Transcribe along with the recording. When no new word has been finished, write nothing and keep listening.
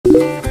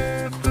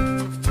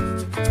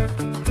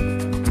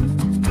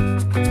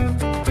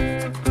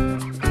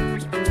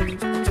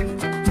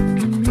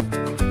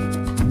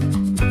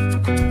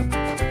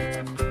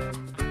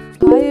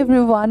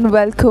everyone,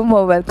 welcome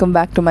or welcome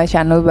back to my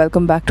channel.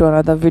 Welcome back to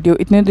another video.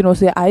 इतने दिनों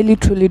से I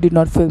literally did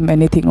not film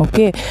anything,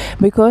 okay,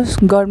 because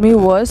गर्मी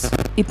was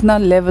इतना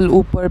level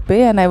ऊपर पे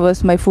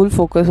and my full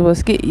focus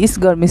was कि इस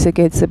गर्मी से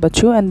कैसे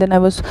बचूं. And then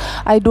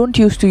I don't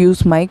used to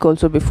use mic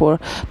also before,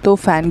 तो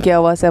fan की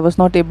आवाज़ I was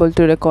not able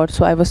to record,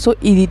 so I was so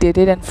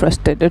irritated and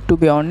frustrated, to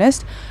be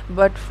honest.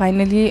 But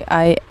finally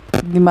I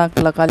दिमाग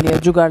लगा लिया,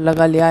 जुगाड़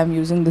लगा लिया. I am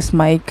using this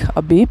mic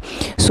अभी.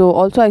 So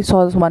also I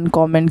saw one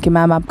comment कि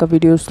मैम आपका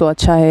videos तो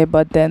अच्छा है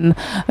but then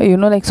you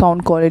know like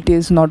sound quality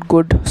is not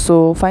good.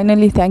 So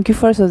finally thank you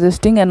for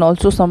suggesting and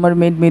also summer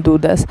made me do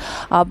this.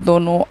 आप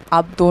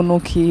दोनों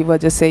की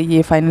वजह से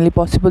ये फाइनली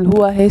पॉसिबल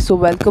हुआ है. So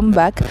welcome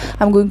back.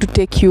 I am going to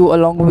take you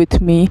along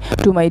with me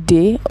to my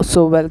day.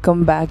 So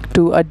welcome back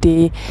to a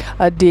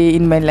day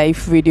in my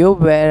life video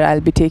where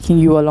I'll be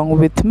taking you along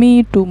with me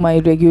to my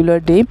regular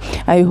day.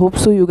 I hope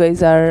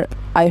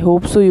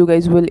so you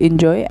guys will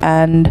enjoy.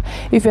 And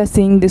if you're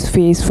seeing this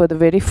face for the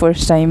very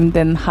first time,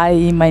 then hi,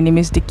 my name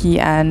is Dicky,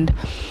 and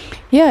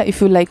yeah, if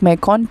you like my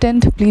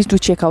content, please do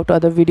check out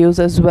other videos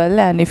as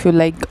well. And if you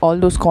like all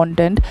those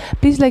content,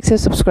 please like, share,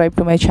 subscribe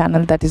to my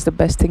channel. That is the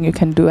best thing you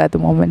can do at the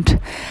moment.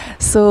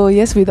 So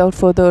yes, without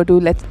further ado,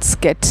 let's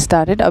get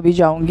started. Abhi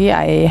jaungi,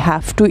 I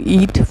have to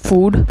eat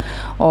food,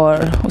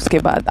 और उसके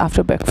बाद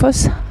after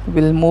breakfast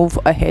we'll move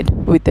ahead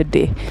with the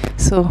day.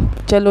 So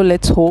chalo,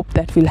 let's hope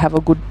that we'll have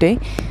a good day.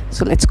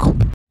 So let's go.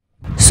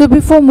 So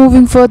before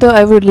moving further,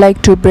 I would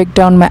like to break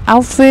down my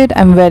outfit.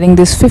 I'm wearing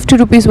this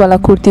 50 rupees wala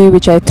kurti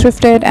which I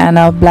thrifted,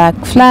 and a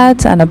black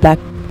flats and a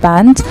black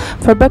pants.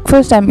 For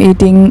breakfast I'm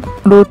eating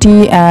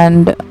roti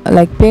and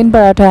like plain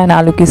paratha and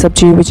aloo ki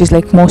sabji, which is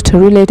like most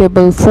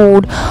relatable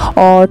food.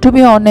 Or to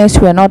be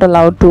honest, we are not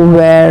allowed to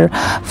wear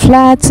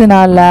flats in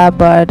our lab,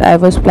 but I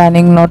was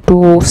planning not to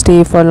stay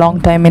for a long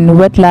time in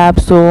wet lab.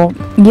 So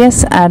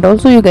yes, and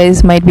also you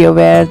guys might be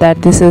aware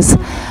that this is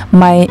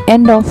my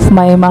end of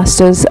my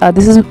master's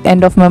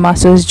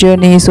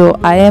journey. So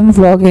I am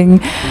vlogging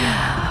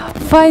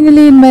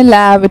finally in my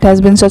lab. It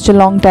has been such a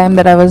long time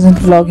that I wasn't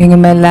vlogging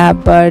in my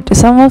lab, but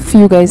some of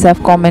you guys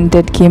have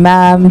commented ki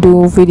ma'am, do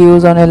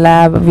videos on a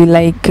lab, we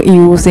like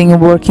you seeing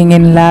working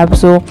in lab.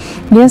 So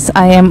yes,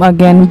 I am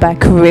again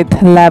back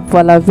with lab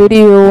wala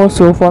video.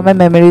 So for my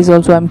memories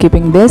also I'm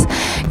keeping this,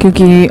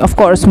 क्योंकि of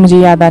course मुझे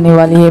याद आने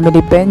वाली है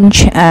मेरी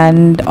bench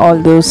and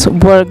all those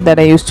work that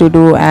I used to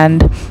do.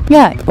 And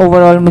yeah,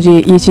 overall मुझे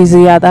ये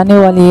चीज़ें याद आने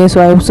वाली है.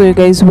 So I hope so you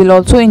guys will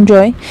also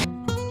enjoy.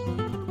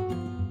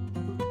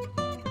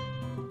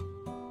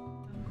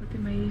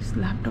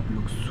 My laptop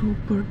looks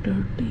super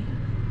dirty.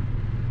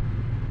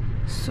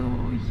 So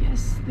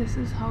yes, this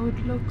is how it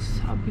looks.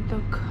 अभी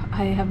तक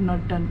I have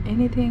not done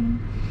anything.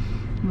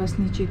 बस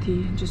नीचे थी,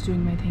 just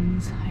doing my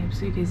things. I hope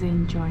so you guys are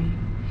enjoying.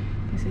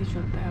 ऐसे ही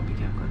चलता है, अभी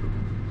क्या करूँ.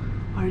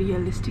 A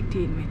realistic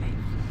day in my life.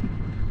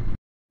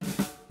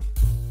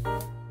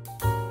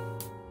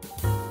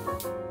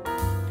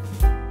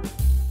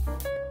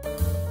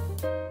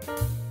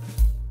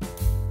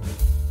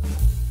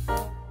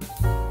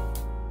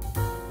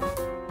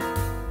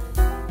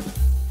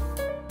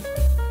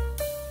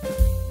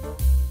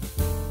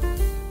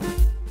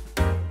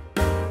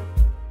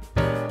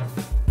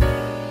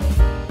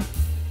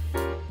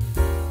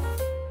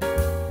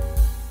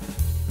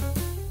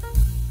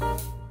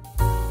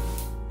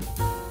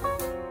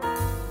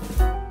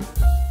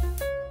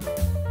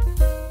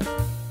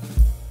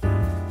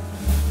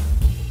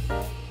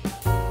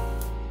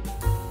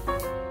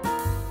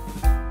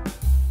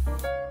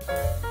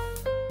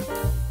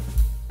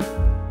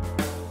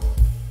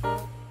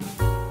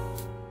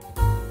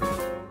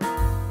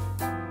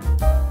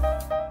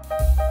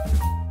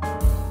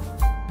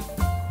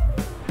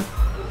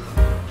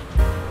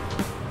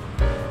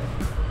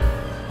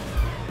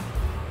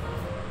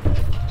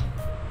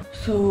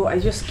 So I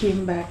just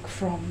came back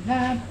from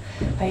lab.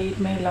 I ate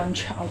my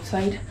lunch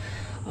outside.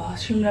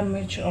 Shimla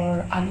mirch और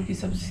आलू की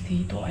सब्जी थी,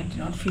 तो I did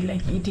not feel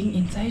like eating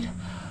inside.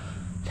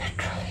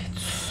 Literally,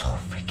 it's so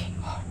freaking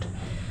hot.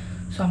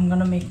 So I'm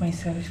gonna make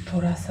myself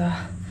थोड़ा सा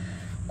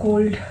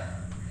cold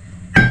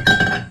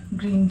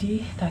green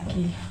tea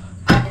ताकि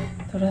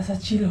थोड़ा सा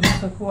chill हो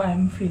सकूँ.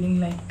 I'm feeling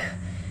like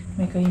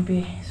मैं कहीं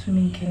पे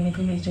swimming खेलने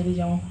के लिए चली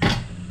जाऊँ,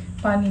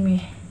 पानी में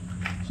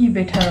ही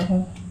बैठा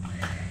रहूँ.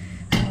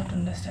 Not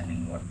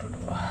understanding what to do.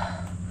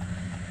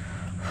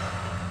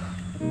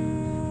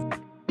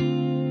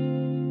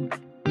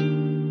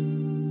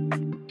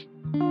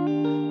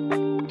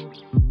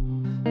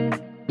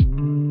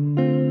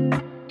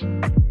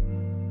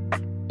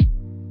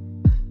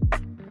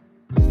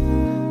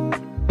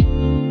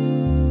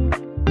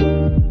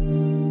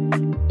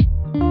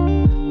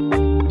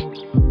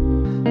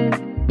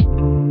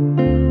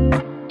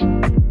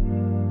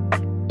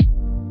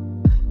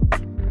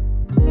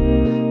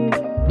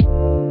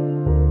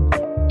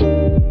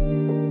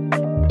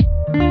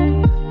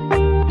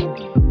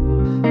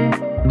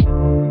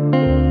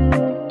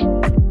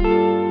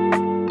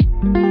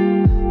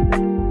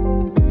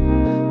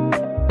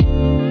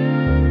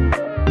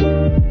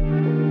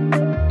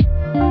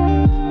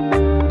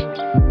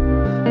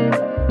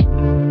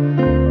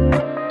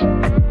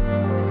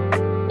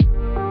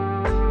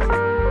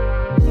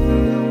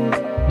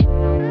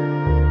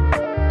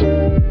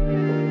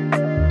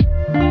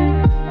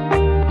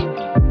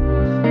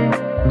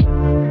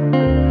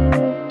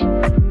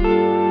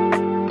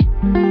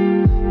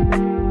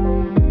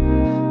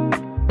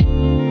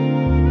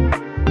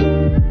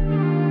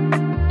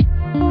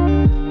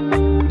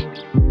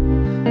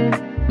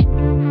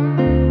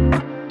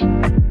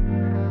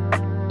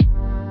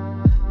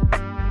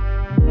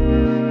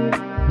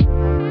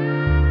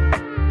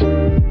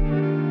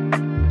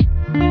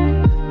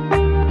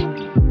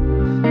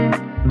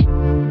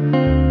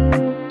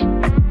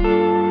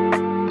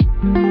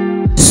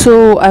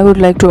 So I would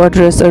like to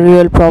address a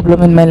real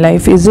problem in my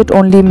life. Is it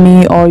only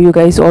me or you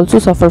guys also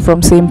suffer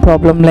from same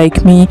problem like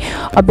me?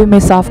 अभी मैं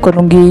साफ़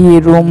करूँगी ये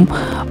room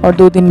और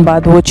 2 दिन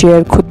बाद वो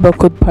chair खुद ब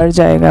खुद भर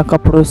जाएगा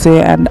कपड़ों से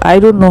and I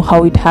don't know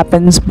how it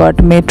happens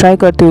but मैं try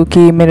करती हूँ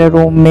कि मेरे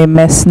रूम में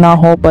mess ना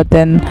हो but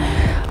then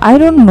I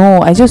don't know,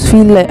 I just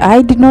feel like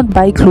I did not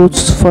buy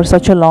clothes for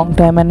such a long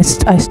time and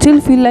I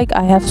still feel like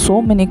I have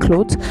so many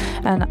clothes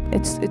and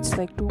it's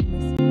like too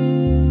messy.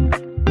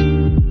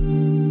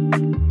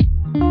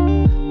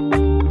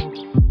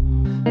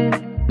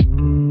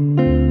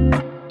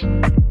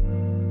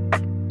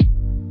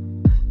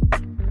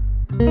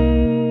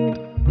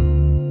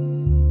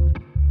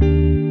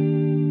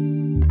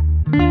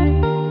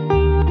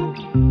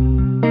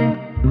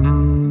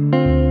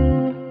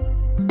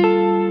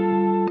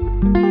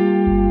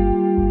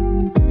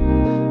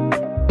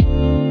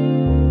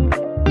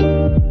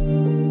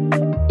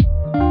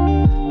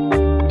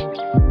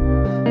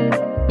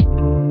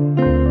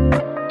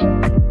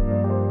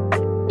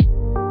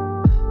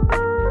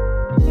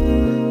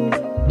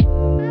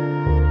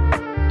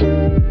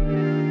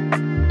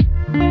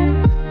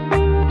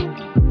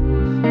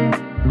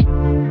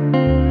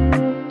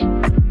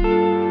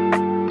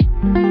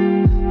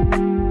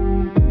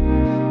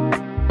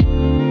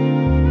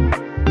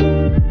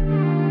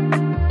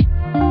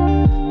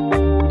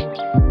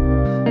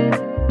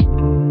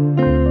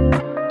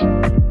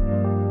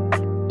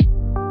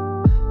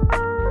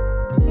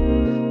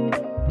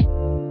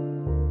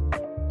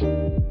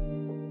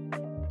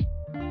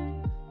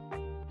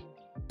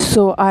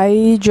 So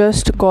I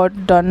just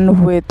got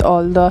done with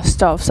all the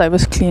stuffs I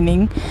was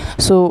cleaning.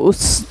 So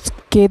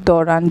उसके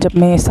दौरान जब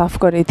मैं साफ़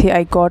कर रही थी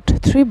I got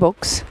 3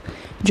 books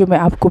जो मैं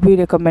आपको भी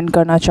recommend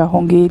करना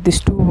चाहूँगी. These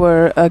two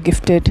were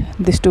gifted.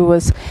 These two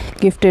was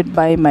gifted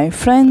by my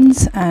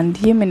friends and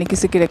ये मैंने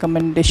किसी की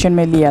recommendation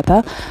में लिया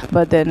था.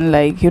 But then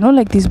like you know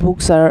like these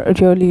books are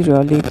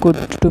really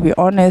good to be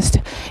honest.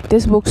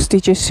 This books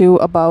teaches you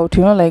about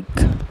you know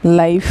like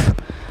life,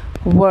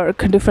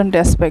 work, different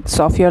aspects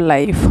of your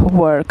life,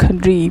 work,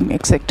 dream,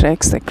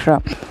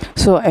 etc.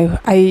 So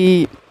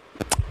I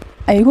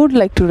would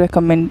like to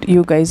recommend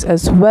you guys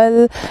as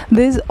well.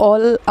 These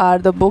all are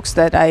the books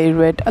that I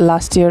read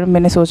last year.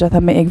 मैंने सोचा था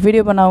मैं एक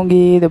video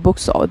बनाऊंगी the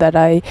books that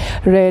I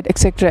read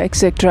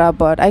etc.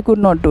 but I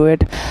could not do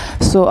it.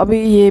 So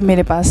अभी ये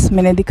मेरे पास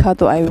मैंने दिखा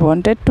तो I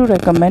wanted to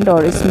recommend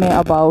और इसमें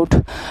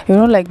about you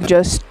know like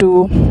just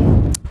to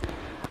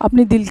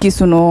अपने दिल की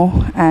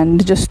सुनो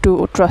and just to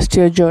trust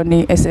your journey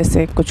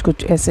ऐसे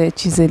कुछ ऐसे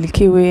चीज़ें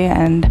लिखी हुई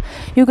and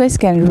you guys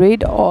can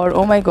read और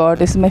oh my god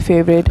this is my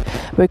favorite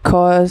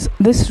because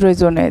this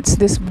resonates.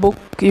 This book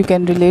you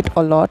can relate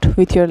a lot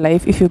with your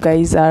life if you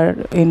guys are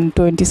in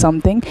 20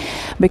 something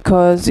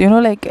because you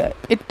know like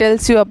it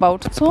tells you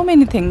about so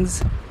many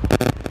things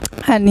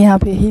and यहाँ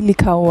पे ही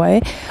लिखा हुआ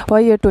है why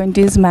your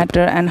 20s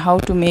matter and how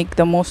to make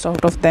the most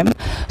out of them.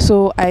 So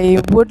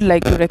I would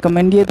like to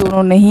recommend ये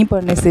दोनों नहीं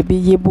पढ़ने से भी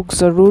ये book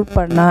ज़रूर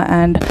पढ़ना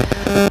and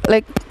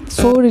like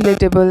so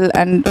relatable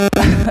and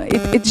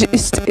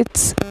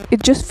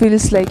it just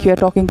feels like you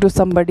are talking to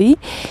somebody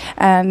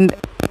and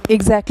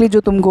exactly जो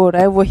तुमको हो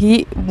रहा है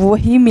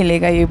वही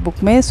मिलेगा ये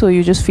book में. So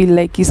you just feel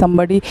like कि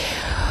somebody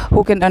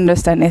who can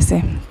understand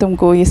ऐसे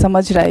तुमको ये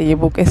समझ रहा है ये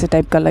book ऐसे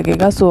टाइप का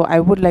लगेगा. So I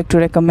would like to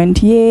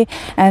recommend ये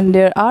and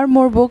there are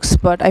more books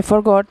but I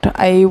forgot.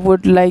 I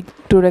would like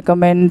to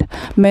recommend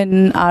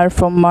Men Are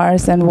From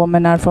Mars and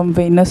Women Are From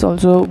Venus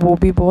also. वो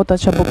भी बहुत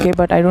अच्छा book है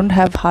but I don't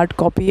have hard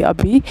copy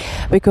अभी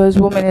because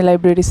वो मैंने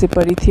library से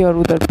पढ़ी थी और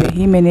उधर पे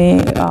ही मैंने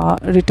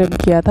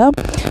return किया था.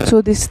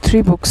 So these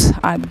 3 books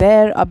are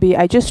there. अभी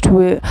I just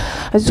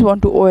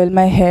want to oil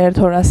my hair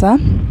थोड़ा सा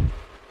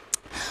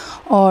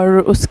और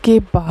उसके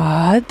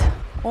बाद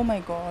oh my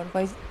god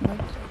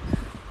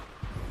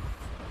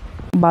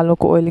बालों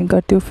को ऑयलिंग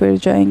करती हूँ फिर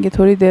जाएंगे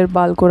थोड़ी देर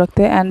बाल को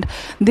रखते हैं and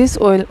this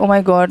oil oh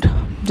my god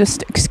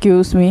just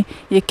excuse me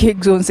ये केक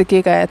जोन से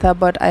केक आया था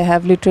but I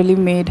have literally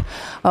made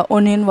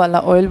onion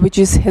वाला oil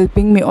which is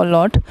helping me a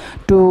lot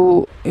to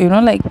you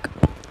know like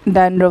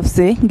dandruff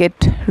से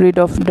get rid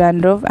of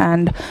dandruff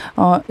and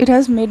it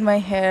has made my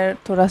hair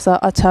थोड़ा सा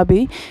अच्छा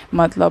भी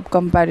मतलब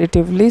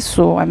comparatively.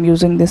 So I'm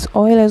using this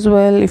oil as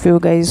well. If you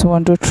guys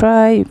want to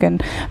try you can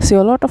see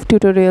a lot of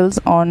tutorials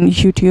on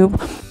YouTube.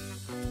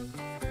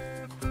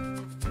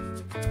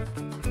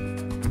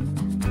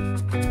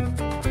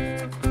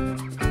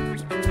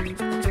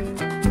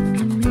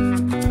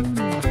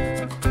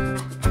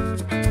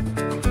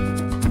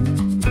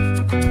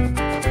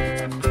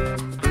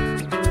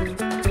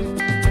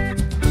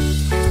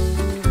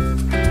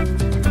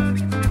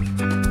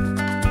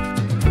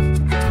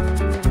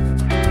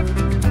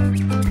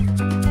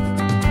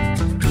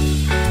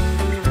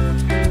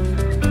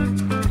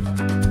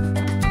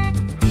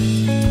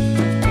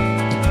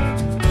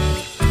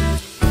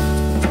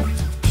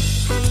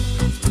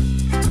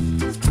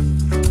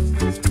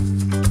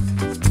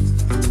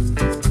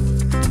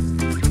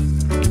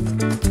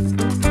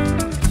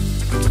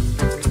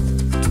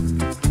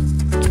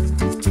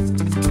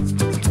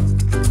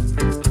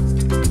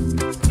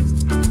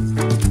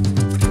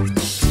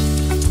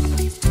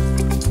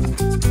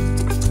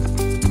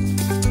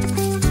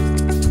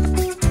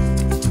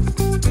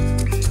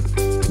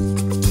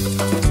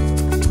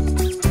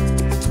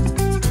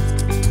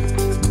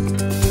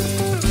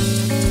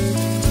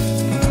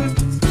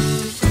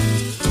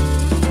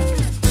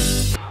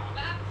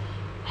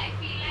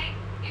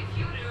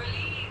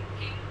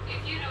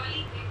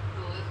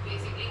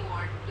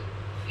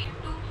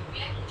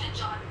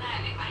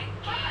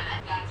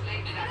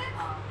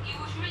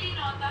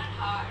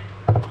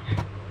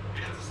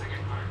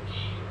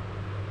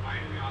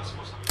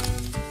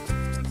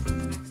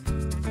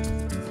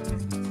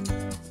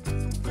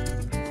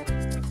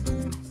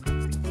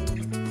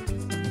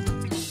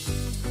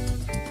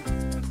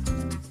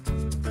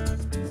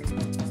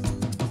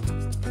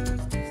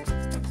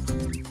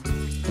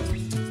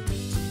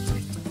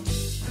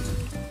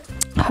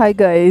 Hi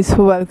guys,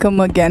 welcome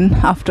again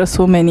after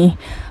so many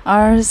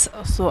hours.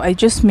 So I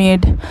just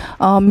made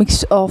a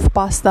mix of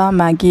pasta,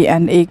 Maggie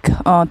and egg.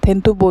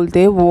 Thentu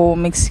bolte wo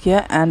mix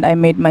kiya, and I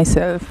made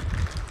myself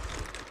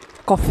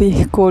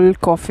coffee,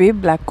 cold coffee,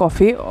 black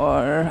coffee,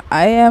 or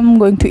I am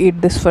going to eat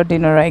this for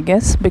dinner I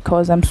guess,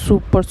 because I'm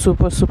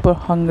super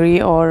hungry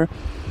और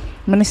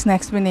मैंने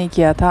snacks भी नहीं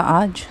किया था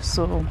आज,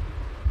 so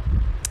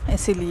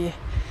इसीलिए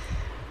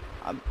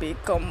अभी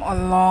come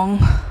along.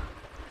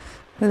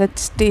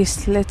 Let's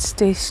taste,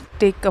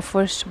 take a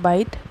first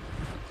bite.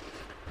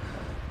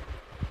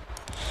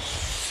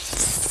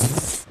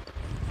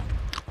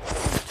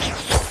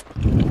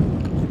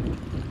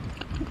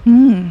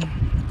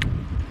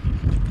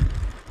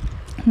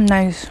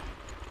 Nice.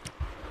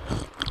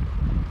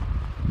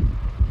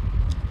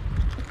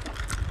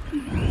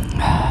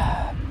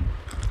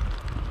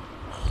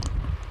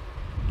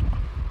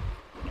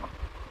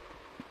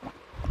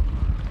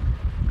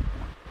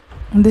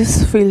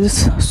 This feels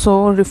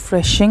so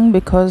refreshing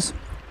because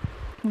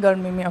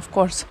गर्मी में of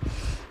course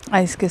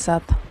आइस के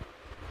साथ.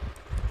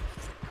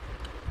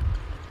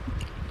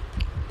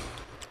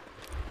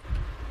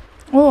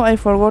 Oh, I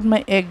forgot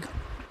my egg.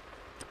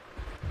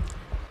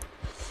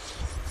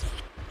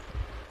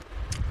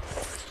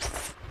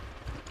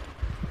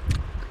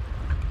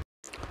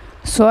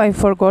 So I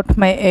forgot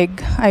my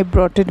egg. I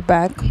brought it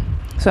back.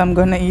 So I'm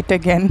gonna eat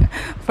again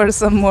for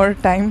some more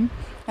time.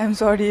 I'm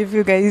sorry if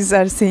you guys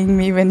are seeing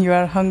me when you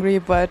are hungry,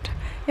 but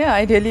yeah,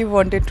 I really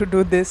wanted to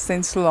do this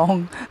since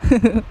long.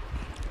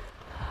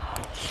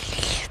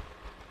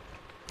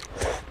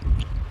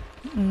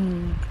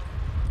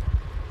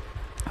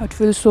 It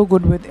feels so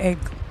good with egg.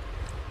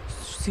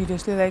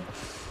 Seriously, like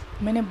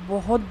मैंने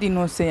बहुत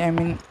दिनों से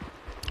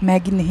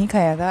Maggi नहीं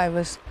खाया था. I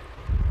was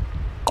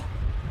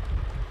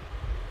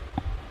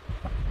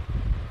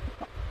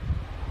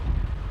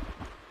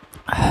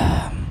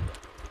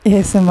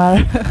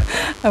ASMR.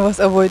 I was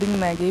avoiding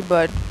Maggie,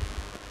 but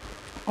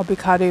अभी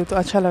खा रही हूँ तो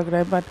अच्छा लग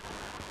रहा है. But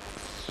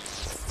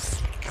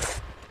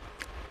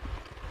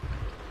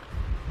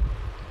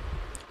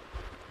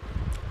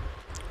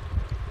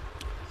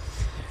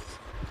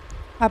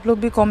आप लोग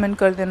भी कमेंट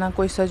कर देना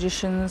कोई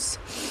सजेशंस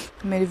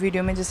मेरी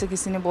वीडियो में. जैसे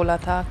किसी ने बोला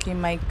था कि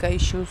माइक का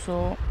इशू,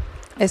 सो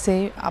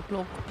ऐसे आप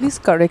लोग please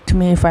correct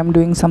me if I am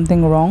doing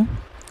something wrong.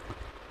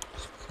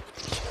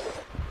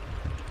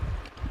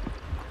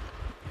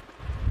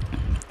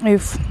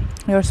 If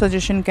your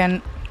suggestion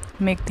can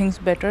make things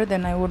better,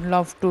 then I would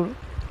love to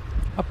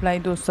apply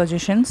those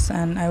suggestions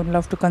and I would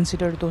love to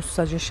consider those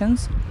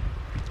suggestions.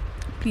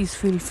 Please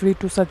feel free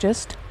to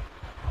suggest.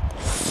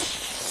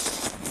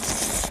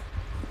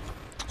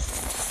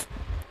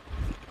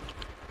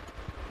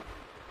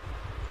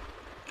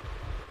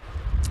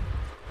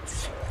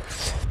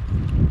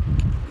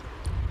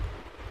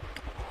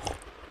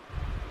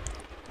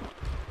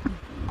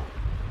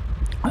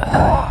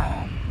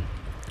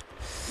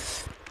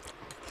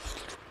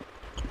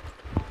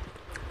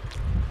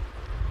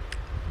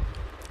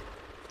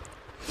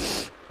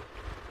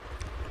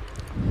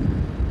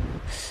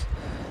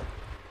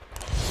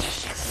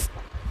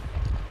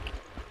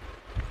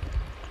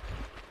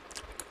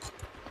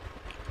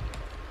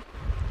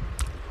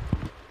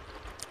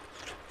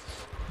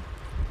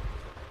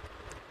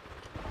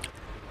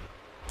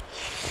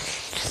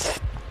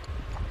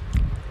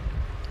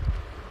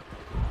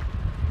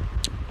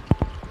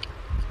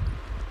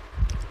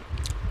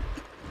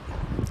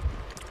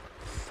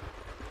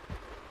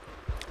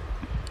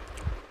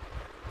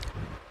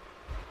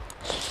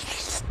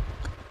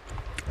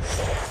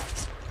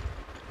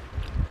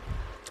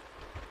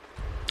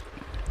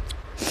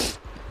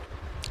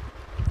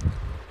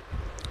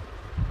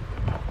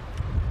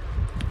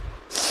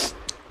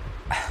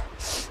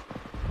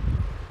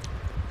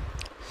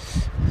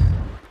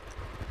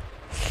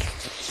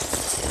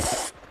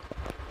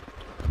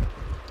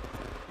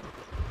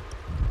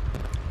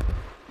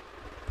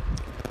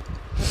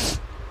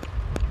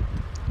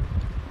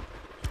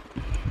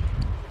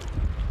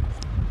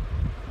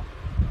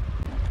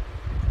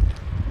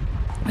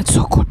 It's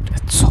so good,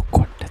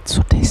 it's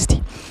so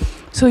tasty.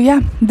 So yeah,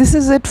 this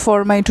is it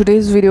for my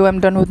today's video. I'm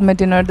done with my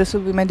dinner. This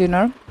will be my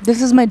dinner.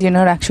 This is my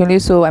dinner actually,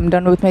 so I'm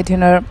done with my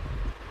dinner.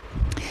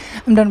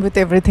 I'm done with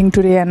everything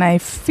today and I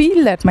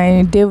feel that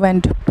my day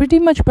went pretty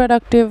much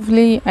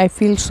productively. I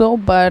feel so.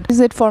 But this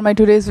is it for my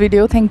today's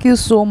video. Thank you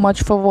so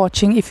much for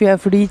watching. If you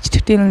have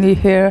reached till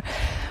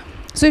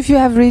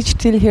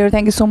here,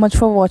 thank you so much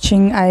for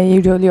watching.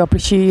 I really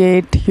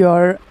appreciate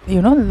your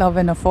love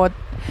and effort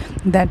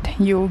that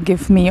you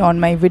give me on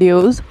my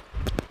videos.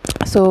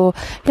 So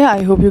yeah,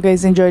 I hope you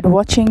guys enjoyed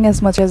watching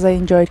as much as I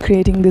enjoyed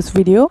creating this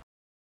video.